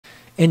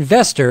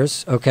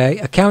Investors, okay,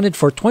 accounted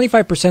for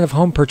 25% of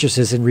home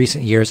purchases in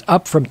recent years,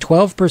 up from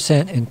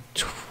 12% in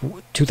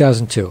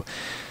 2002.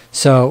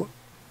 So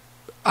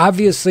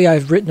obviously,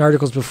 I've written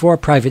articles before,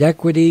 private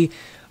equity,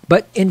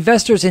 but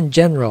investors in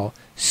general,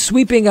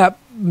 sweeping up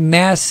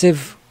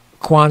massive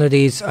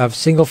quantities of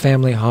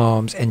single-family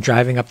homes and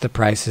driving up the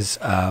prices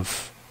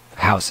of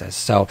houses.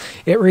 So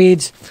it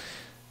reads,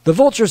 "The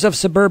vultures of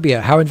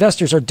suburbia, how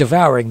investors are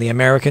devouring the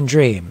American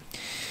dream."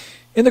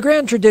 In the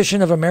grand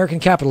tradition of American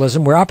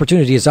capitalism, where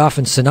opportunity is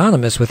often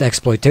synonymous with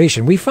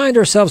exploitation, we find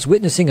ourselves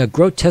witnessing a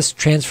grotesque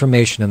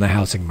transformation in the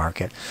housing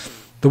market.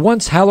 The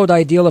once hallowed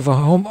ideal of a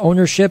home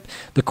ownership,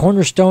 the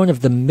cornerstone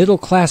of the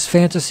middle-class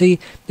fantasy,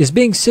 is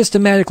being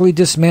systematically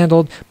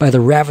dismantled by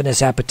the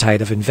ravenous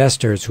appetite of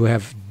investors who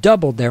have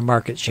doubled their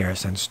market share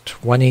since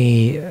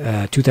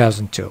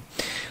 2002.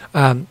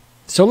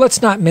 So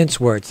let's not mince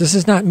words. This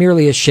is not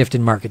merely a shift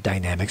in market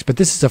dynamics, but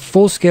this is a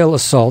full-scale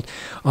assault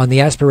on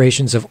the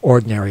aspirations of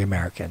ordinary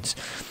Americans.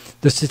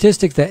 The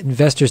statistic that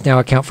investors now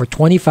account for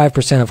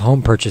 25% of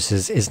home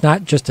purchases is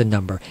not just a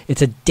number.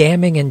 It's a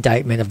damning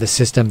indictment of the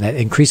system that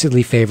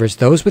increasingly favors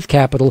those with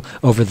capital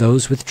over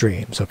those with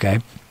dreams, okay?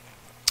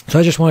 So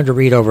I just wanted to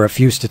read over a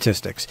few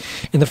statistics.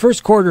 In the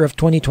first quarter of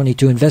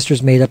 2022,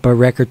 investors made up a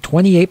record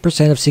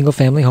 28% of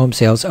single-family home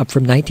sales, up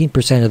from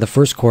 19% of the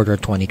first quarter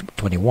of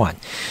 2021.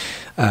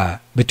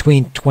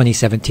 Between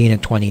 2017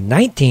 and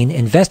 2019,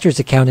 investors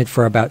accounted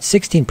for about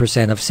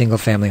 16% of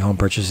single-family home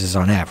purchases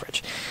on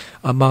average.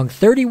 Among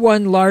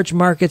 31 large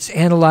markets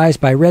analyzed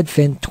by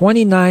Redfin,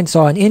 29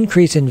 saw an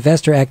increase in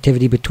investor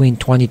activity between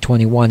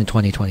 2021 and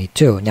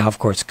 2022. Now, of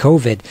course,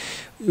 COVID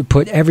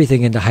put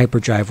everything into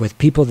hyperdrive, with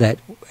people that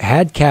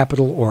had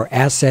capital or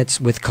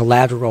assets with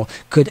collateral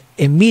could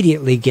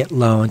immediately get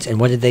loans. And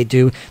what did they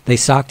do? They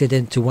socked it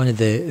into one of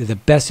the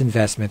best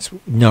investments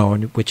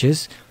known, which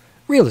is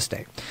real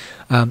estate.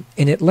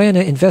 In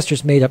Atlanta,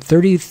 investors made up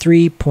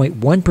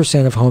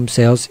 33.1% of home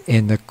sales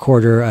in the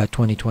quarter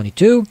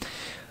 2022,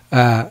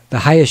 the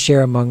highest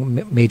share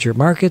among major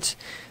markets.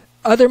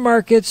 Other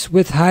markets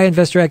with high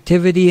investor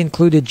activity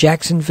included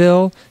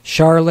Jacksonville,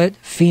 Charlotte,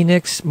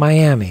 Phoenix,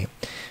 Miami.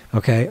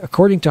 Okay,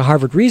 according to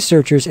Harvard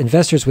researchers,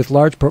 investors with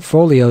large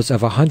portfolios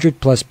of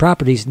 100-plus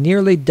properties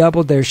nearly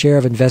doubled their share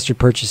of investor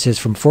purchases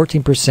from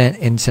 14%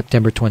 in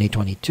September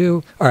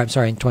 2022, in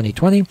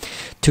 2020,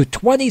 to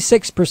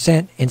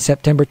 26% in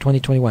September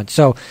 2021.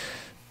 So,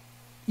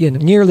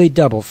 nearly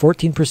double,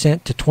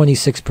 14% to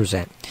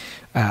 26%.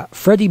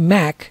 Freddie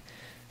Mac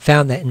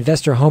found that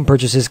investor home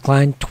purchases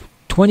climbed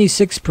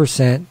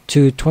 26%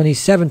 to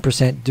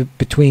 27%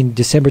 between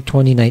December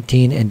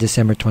 2019 and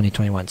December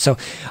 2021. So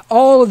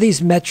all of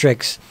these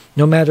metrics,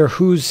 no matter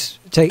who's,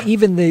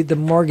 even the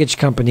mortgage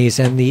companies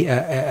and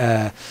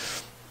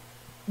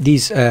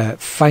these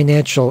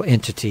financial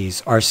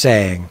entities are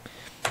saying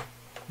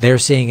they're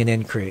seeing an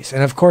increase.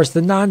 And of course,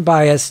 the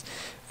non-biased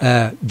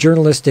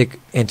journalistic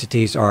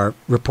entities are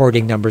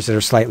reporting numbers that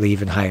are slightly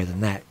even higher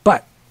than that.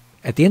 But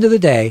at the end of the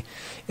day,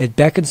 it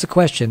beckons the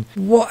question,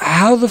 well,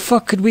 how the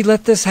fuck could we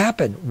let this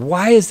happen?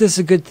 Why is this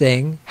a good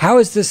thing? How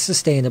is this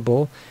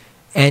sustainable?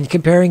 And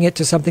comparing it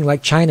to something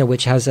like China,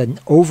 which has an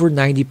over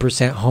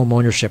 90% home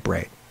ownership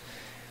rate.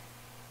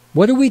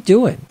 What are we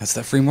doing? That's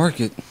that free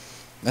market.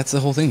 That's the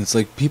whole thing. It's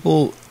like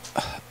people,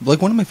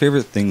 like one of my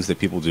favorite things that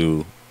people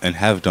do and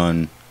have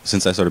done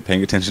since I started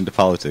paying attention to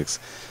politics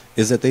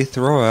is that they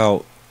throw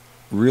out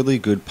really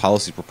good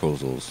policy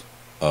proposals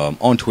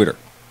on Twitter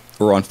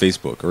or on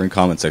Facebook or in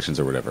comment sections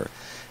or whatever.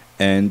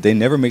 And they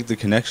never make the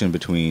connection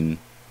between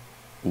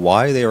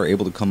why they are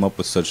able to come up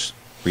with such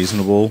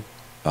reasonable,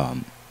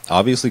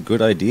 obviously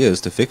good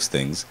ideas to fix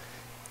things,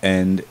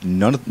 and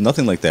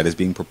nothing like that is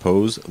being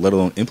proposed, let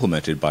alone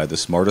implemented by the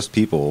smartest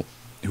people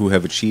who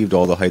have achieved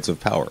all the heights of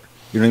power.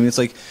 You know what I mean? It's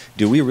like,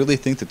 do we really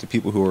think that the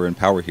people who are in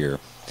power here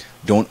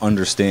don't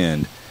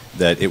understand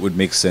that it would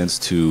make sense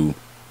to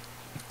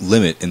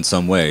limit in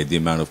some way the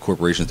amount of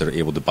corporations that are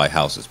able to buy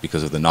houses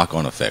because of the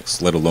knock-on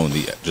effects, let alone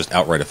the just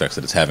outright effects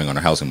that it's having on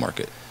our housing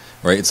market?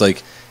 Right? It's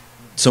like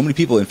so many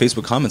people in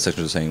Facebook comment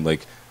sections are saying,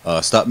 like,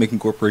 stop making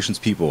corporations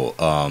people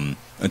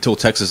until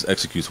Texas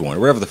executes one, or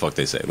whatever the fuck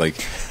they say.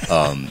 Like,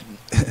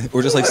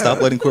 or just like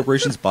stop letting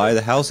corporations buy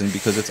the housing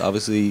because it's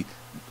obviously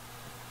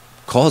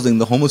causing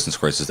the homelessness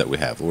crisis that we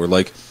have. Or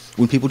like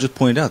when people just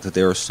point out that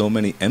there are so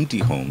many empty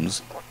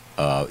homes,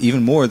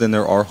 even more than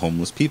there are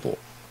homeless people.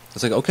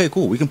 It's like, okay,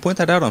 cool. We can point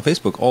that out on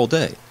Facebook all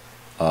day.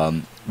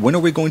 When are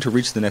we going to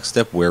reach the next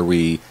step where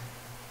we,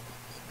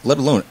 let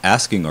alone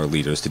asking our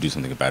leaders to do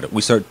something about it,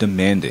 we start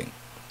demanding?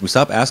 We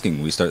stop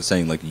asking. We start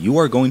saying, like, you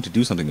are going to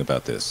do something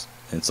about this.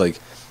 And it's like,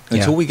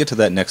 until we get to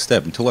that next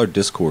step, until our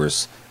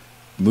discourse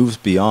moves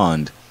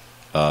beyond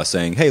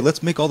saying, hey,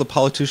 let's make all the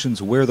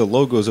politicians wear the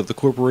logos of the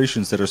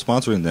corporations that are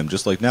sponsoring them,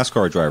 just like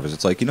NASCAR drivers.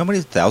 It's like, you know how many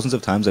thousands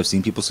of times I've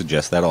seen people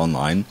suggest that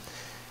online?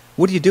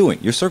 What are you doing?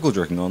 You're circle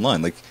jerking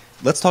online. Like,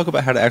 let's talk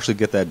about how to actually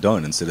get that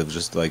done instead of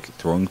just like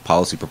throwing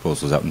policy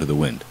proposals out into the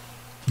wind.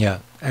 Yeah,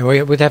 and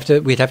we'd have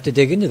to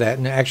dig into that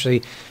and actually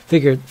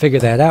figure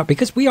that out,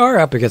 because we are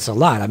up against a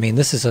lot. I mean,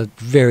 this is a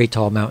very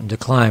tall mountain to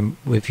climb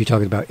if you're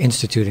talking about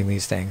instituting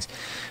these things.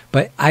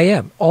 But I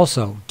am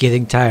also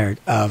getting tired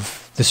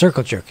of the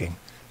circle jerking.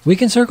 We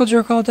can circle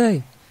jerk all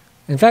day.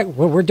 In fact,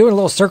 we're doing a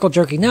little circle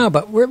jerking now,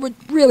 but we're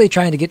really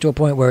trying to get to a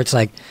point where it's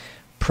like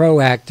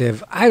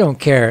proactive. I don't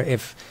care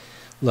if,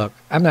 look,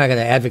 I'm not going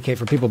to advocate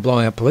for people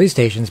blowing up police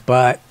stations,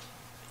 but,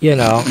 you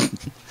know.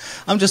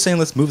 I'm just saying,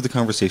 let's move the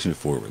conversation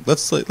forward.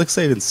 Let's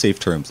say it in safe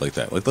terms like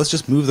that. Like, let's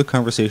just move the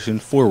conversation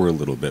forward a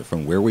little bit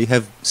from where we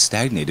have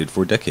stagnated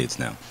for decades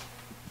now.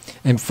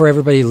 And for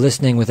everybody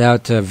listening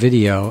without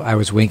video, I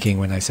was winking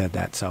when I said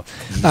that. So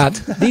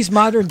these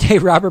modern-day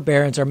robber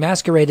barons are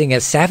masquerading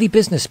as savvy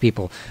business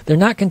people. They're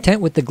not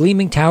content with the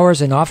gleaming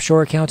towers and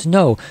offshore accounts.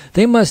 No,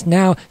 they must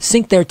now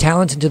sink their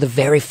talents into the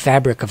very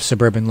fabric of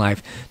suburban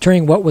life,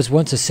 turning what was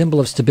once a symbol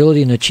of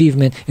stability and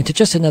achievement into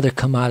just another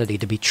commodity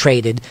to be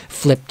traded,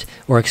 flipped,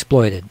 or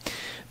exploited.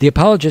 The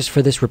apologists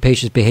for this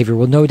rapacious behavior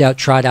will no doubt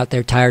trot out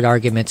their tired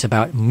arguments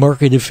about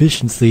market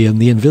efficiency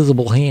and the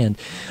invisible hand.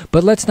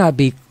 But let's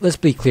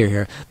be clear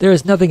here. There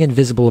is nothing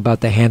invisible about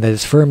the hand that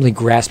is firmly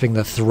grasping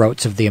the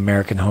throats of the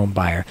American home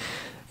buyer.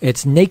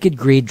 It's naked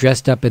greed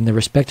dressed up in the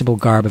respectable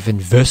garb of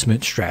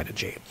investment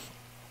strategy.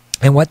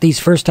 And what these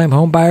first-time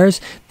home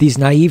buyers, these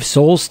naive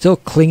souls still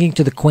clinging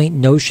to the quaint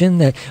notion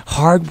that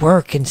hard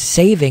work and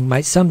saving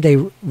might someday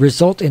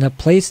result in a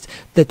place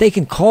that they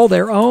can call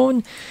their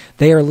own,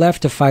 they are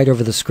left to fight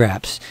over the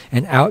scraps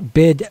and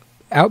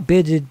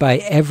outbidded by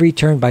every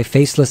turn by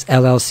faceless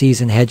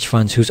LLCs and hedge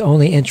funds whose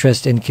only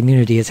interest in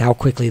community is how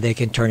quickly they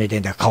can turn it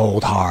into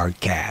cold, hard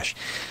cash.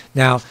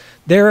 Now,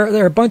 there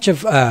are a bunch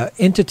of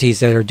entities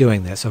that are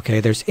doing this. Okay,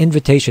 there's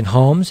Invitation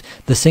Homes,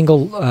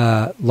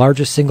 the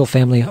largest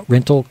single-family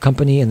rental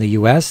company in the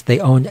U.S. They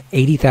own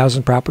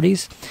 80,000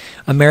 properties.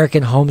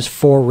 American Homes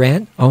for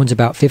Rent owns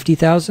about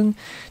 50,000.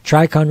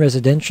 Tricon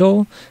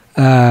Residential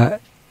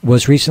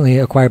was recently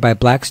acquired by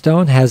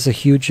Blackstone, has a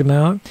huge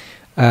amount.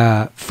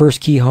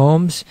 First Key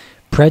Homes,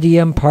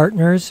 Pretium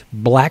Partners,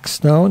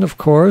 Blackstone, of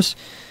course.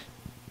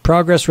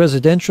 Progress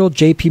Residential,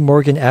 J.P.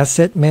 Morgan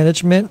Asset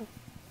Management.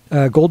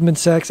 Goldman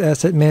Sachs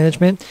Asset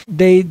Management.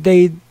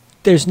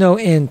 There's no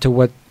end to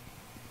what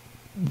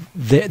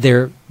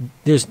they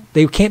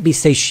can't be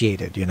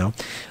satiated, you know.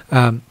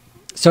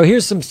 So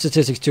here's some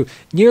statistics too.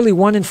 Nearly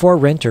 1 in 4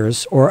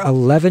 renters, or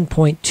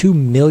 11.2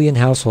 million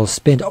households,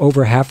 spend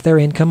over half their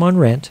income on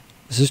rent.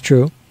 This is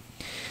true.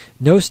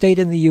 No state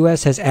in the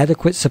U.S. has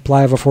adequate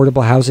supply of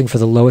affordable housing for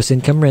the lowest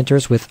income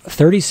renters, with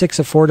 36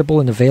 affordable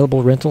and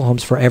available rental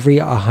homes for every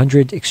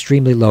 100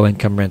 extremely low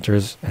income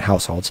renters and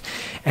households.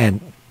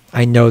 And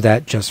I know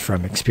that just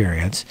from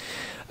experience.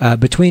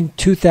 Between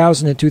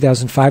 2000 and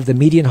 2005, the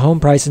median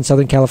home price in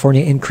Southern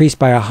California increased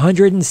by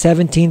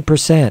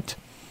 117%.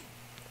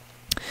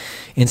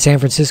 In San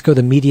Francisco,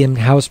 the median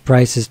house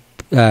prices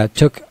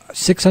took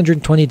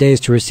 620 days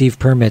to receive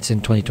permits in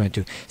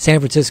 2022. San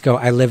Francisco,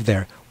 I lived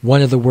there.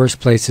 One of the worst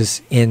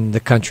places in the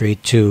country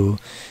to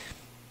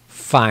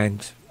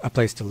find a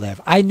place to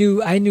live. I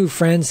knew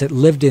friends that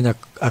lived in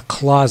a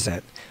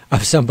closet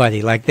of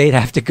somebody. Like, they'd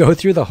have to go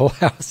through the whole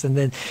house and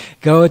then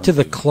go to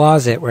the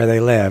closet where they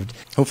lived.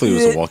 Hopefully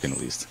it was a walk-in at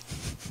least.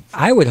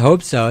 I would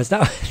hope so. It's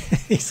not.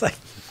 He's like,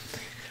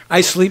 I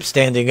sleep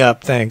standing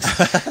up, thanks.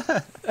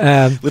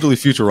 Literally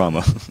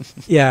Futurama.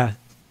 Yeah.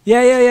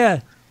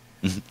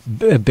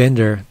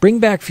 Bender. Bring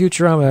back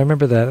Futurama. I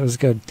remember that. It was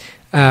good.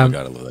 Oh my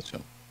God, I love that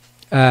show.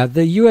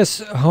 The U.S.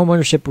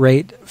 homeownership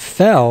rate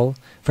fell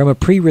from a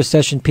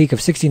pre-recession peak of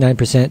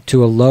 69%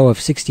 to a low of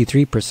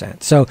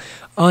 63%. So,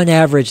 on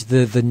average,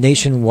 the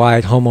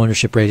nationwide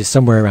homeownership rate is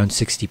somewhere around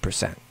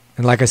 60%.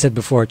 And like I said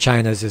before,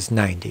 China's is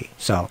 90%.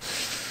 So,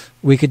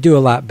 we could do a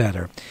lot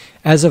better.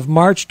 As of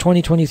March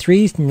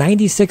 2023,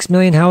 96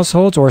 million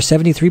households, or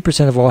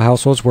 73% of all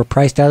households, were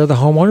priced out of the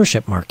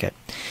homeownership market.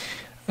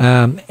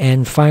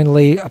 And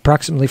finally,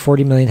 approximately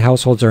 40 million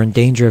households are in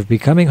danger of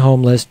becoming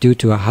homeless due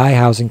to a high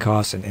housing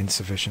costs and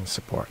insufficient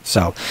support.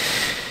 So,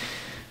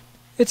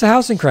 it's a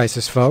housing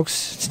crisis,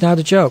 folks. It's not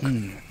a joke.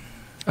 And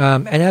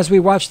as we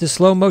watch this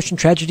slow-motion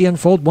tragedy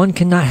unfold, one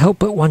cannot help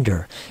but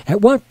wonder, at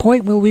what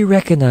point will we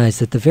recognize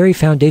that the very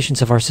foundations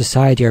of our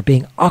society are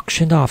being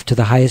auctioned off to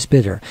the highest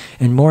bidder?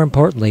 And more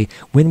importantly,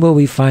 when will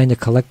we find a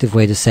collective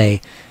way to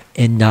say,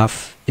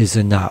 enough is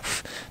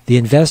enough? The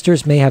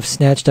investors may have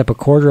snatched up a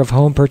quarter of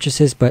home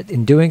purchases, but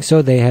in doing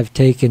so, they have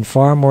taken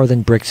far more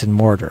than bricks and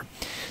mortar.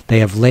 They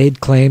have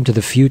laid claim to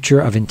the future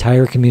of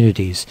entire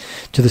communities,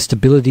 to the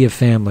stability of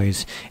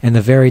families, and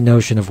the very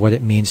notion of what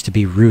it means to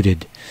be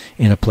rooted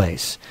in a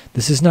place.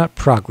 This is not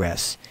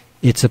progress.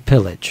 It's a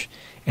pillage.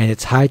 And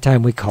it's high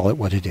time we call it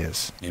what it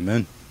is.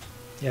 Amen.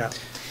 Yeah.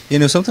 You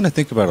know, something I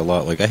think about a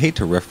lot, like, I hate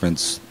to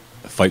reference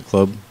Fight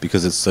Club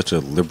because it's such a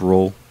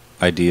liberal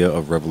idea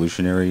of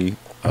revolutionary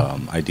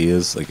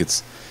ideas. Like,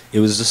 it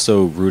was just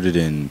so rooted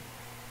in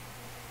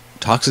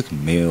toxic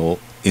male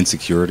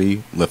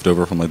insecurity left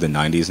over from like the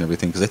 90s and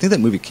everything, because I think that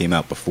movie came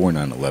out before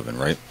 9/11,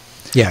 right?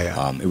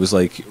 Yeah. It was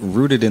like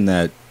rooted in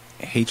that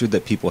hatred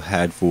that people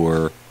had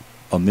for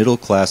a middle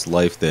class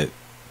life that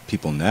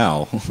people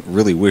now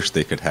really wish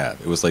they could have.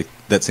 It was like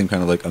that same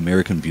kind of like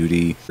American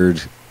Beauty,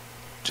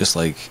 just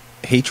like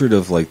hatred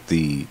of like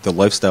the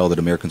lifestyle that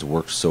Americans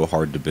worked so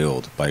hard to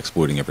build by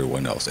exploiting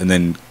everyone else, and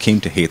then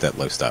came to hate that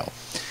lifestyle.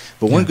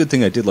 But one good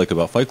thing I did like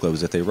about Fight Club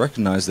is that they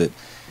recognized that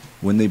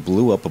when they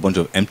blew up a bunch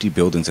of empty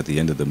buildings at the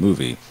end of the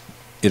movie,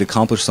 it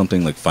accomplished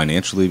something like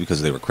financially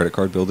because they were credit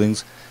card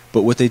buildings.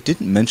 But what they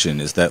didn't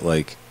mention is that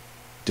like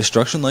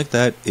destruction like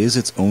that is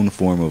its own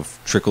form of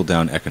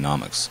trickle-down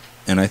economics.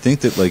 And I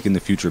think that like in the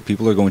future,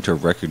 people are going to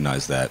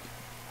recognize that,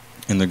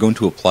 and they're going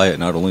to apply it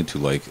not only to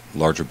like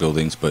larger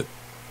buildings, but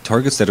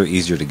targets that are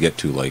easier to get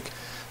to, like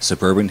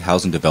suburban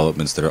housing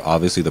developments that are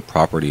obviously the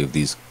property of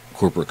these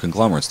corporate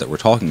conglomerates that we're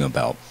talking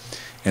about.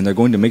 And they're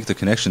going to make the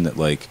connection that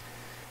like,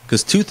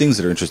 because two things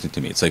that are interesting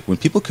to me, it's like when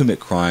people commit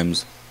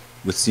crimes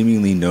with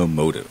seemingly no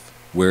motive,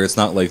 where it's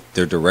not like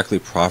they're directly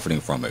profiting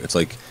from it. It's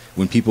like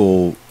when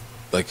people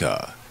like, do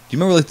you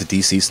remember like the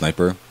DC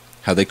sniper?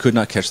 How they could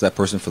not catch that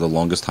person for the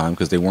longest time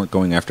because they weren't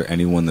going after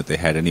anyone that they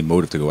had any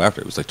motive to go after.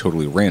 It was like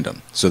totally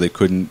random. So they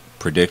couldn't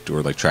predict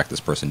or like track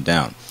this person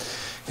down.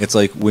 It's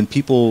like when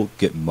people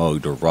get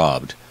mugged or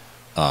robbed,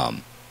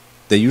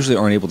 they usually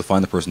aren't able to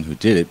find the person who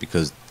did it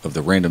because of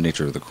the random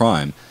nature of the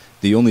crime.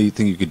 The only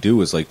thing you could do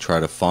is like try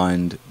to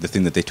find the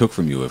thing that they took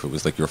from you, if it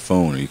was like your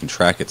phone, or you can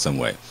track it some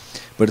way.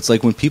 But it's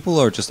like when people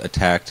are just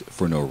attacked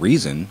for no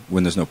reason,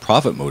 when there's no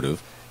profit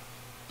motive,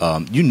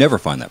 you never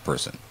find that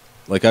person.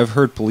 Like I've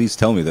heard police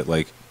tell me that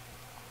like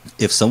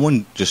if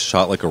someone just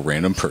shot like a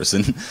random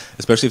person,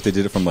 especially if they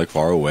did it from like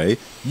far away,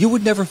 you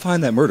would never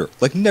find that murder.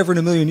 Like never in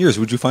a million years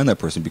would you find that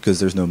person, because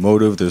there's no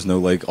motive, there's no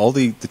like all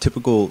the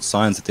typical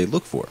signs that they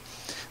look for.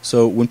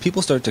 So when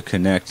people start to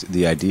connect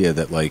the idea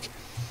that like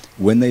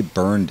when they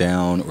burn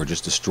down or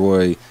just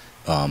destroy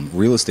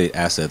real estate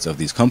assets of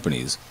these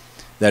companies,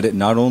 that it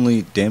not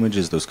only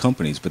damages those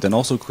companies, but then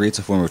also creates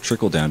a form of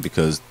trickle down,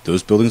 because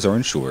those buildings are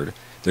insured,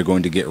 they're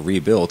going to get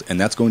rebuilt, and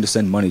that's going to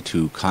send money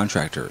to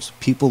contractors,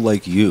 people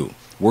like you,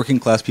 working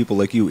class people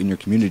like you in your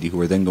community, who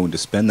are then going to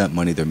spend that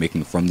money they're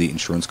making from the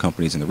insurance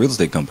companies and the real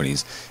estate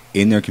companies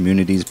in their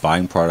communities,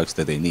 buying products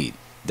that they need.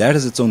 That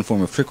is its own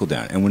form of trickle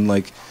down. And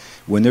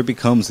when there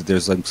becomes that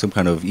there's like some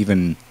kind of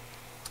even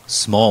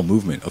small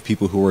movement of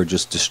people who are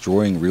just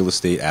destroying real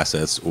estate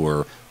assets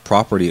or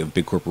property of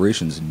big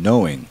corporations,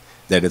 knowing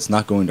that it's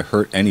not going to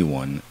hurt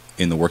anyone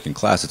in the working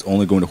class, it's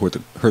only going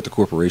to hurt the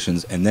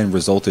corporations, and then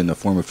result in a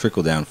form of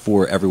trickle down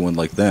for everyone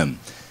like them,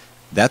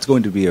 that's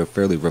going to be a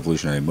fairly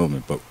revolutionary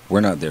movement. But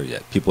we're not there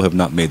yet. People have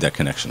not made that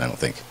connection, I don't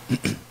think.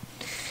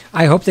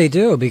 I hope they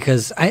do,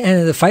 because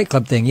and the Fight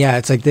Club thing, yeah,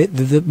 it's like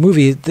the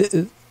movie,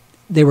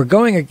 they were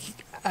going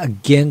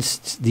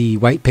against the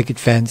white picket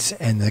fence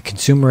and the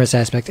consumerist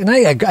aspect, and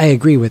I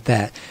agree with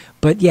that.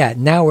 But yeah,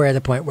 now we're at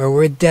a point where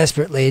we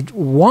desperately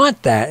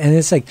want that, and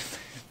it's like,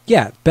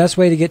 yeah, best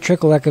way to get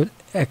trickle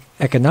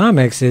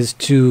economics is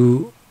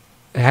to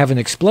have an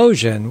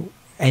explosion,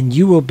 and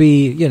you will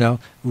be,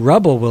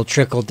 rubble will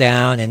trickle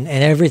down, and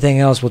everything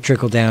else will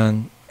trickle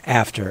down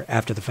after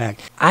the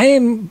fact.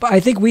 I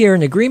think we are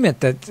in agreement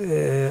that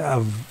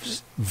a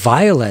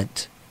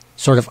violent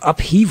sort of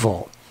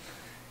upheaval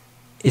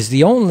is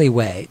the only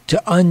way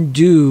to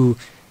undo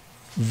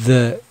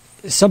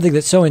something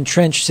that's so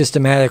entrenched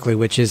systematically,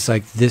 which is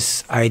like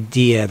this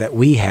idea that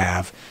we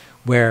have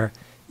where,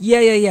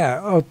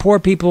 poor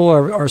people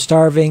are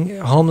starving,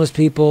 homeless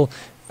people,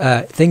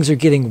 things are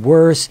getting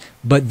worse,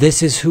 but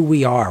this is who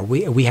we are.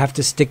 We have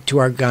to stick to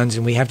our guns,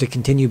 and we have to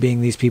continue being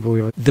these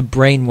people. The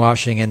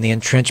brainwashing and the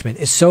entrenchment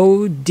is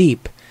so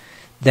deep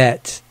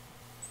that,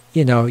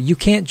 you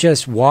can't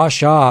just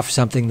wash off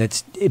something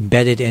that's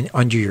embedded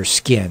under your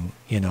skin.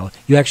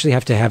 You actually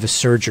have to have a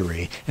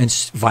surgery and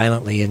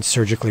violently and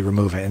surgically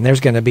remove it. And there's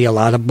going to be a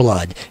lot of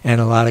blood and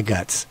a lot of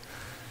guts.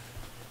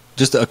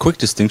 Just a quick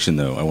distinction,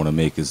 though, I want to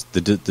make is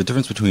the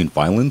difference between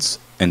violence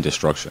and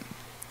destruction.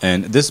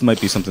 And this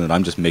might be something that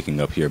I'm just making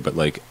up here, but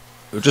like,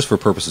 just for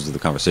purposes of the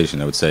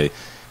conversation, I would say,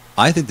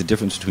 I think the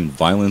difference between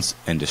violence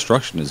and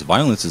destruction is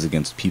violence is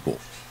against people,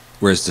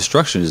 whereas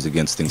destruction is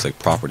against things like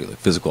property, like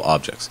physical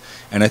objects.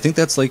 And I think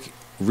that's like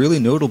really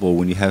notable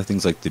when you have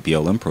things like the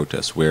BLM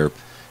protests, where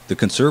the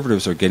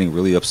conservatives are getting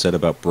really upset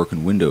about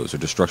broken windows or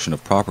destruction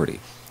of property,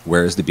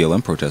 whereas the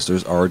BLM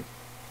protesters are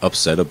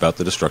upset about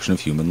the destruction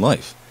of human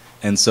life.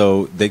 And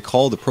so they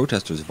call the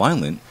protesters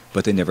violent,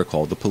 but they never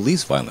called the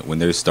police violent when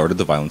they started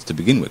the violence to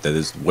begin with. That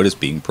is what is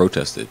being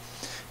protested.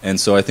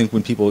 And so I think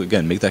when people,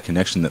 again, make that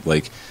connection that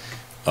like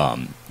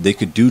they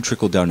could do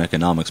trickle-down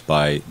economics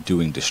by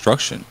doing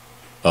destruction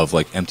of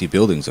like empty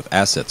buildings, of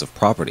assets, of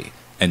property,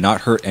 and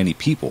not hurt any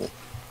people,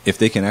 if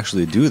they can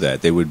actually do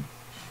that, they would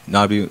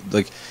not be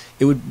like,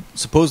 it would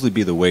supposedly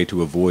be the way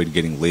to avoid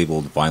getting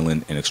labeled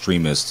violent and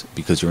extremist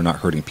because you're not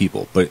hurting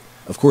people. But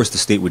of course the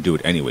state would do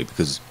it anyway,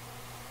 because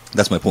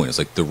that's my point. It's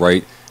like the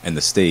right and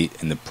the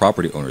state and the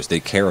property owners,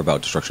 they care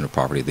about destruction of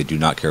property. They do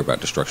not care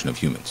about destruction of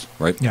humans,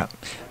 right? Yeah.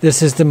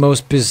 This is the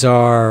most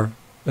bizarre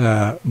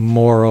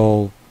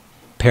moral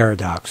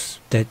paradox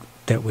that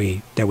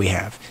we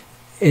have.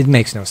 it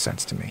makes no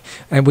sense to me.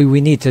 And we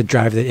need to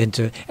drive it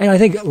into, and I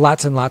think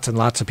lots and lots and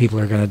lots of people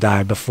are going to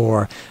die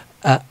before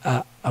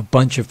a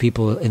bunch of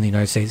people in the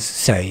United States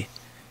say,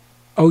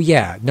 oh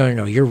yeah,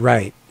 no, you're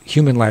right.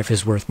 Human life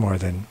is worth more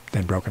than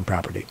broken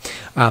property.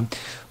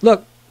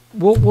 Look,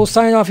 we'll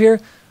sign off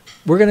here.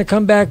 We're going to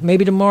come back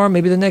maybe tomorrow,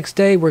 maybe the next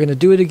day. We're going to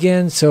do it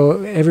again.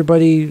 So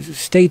everybody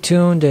stay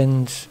tuned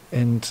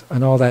and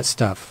all that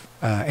stuff.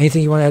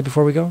 Anything you want to add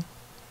before we go?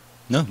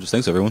 No, just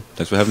thanks everyone.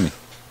 Thanks for having me.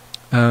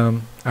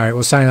 All right,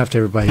 we'll sign off to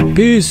everybody.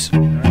 Peace. All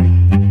right.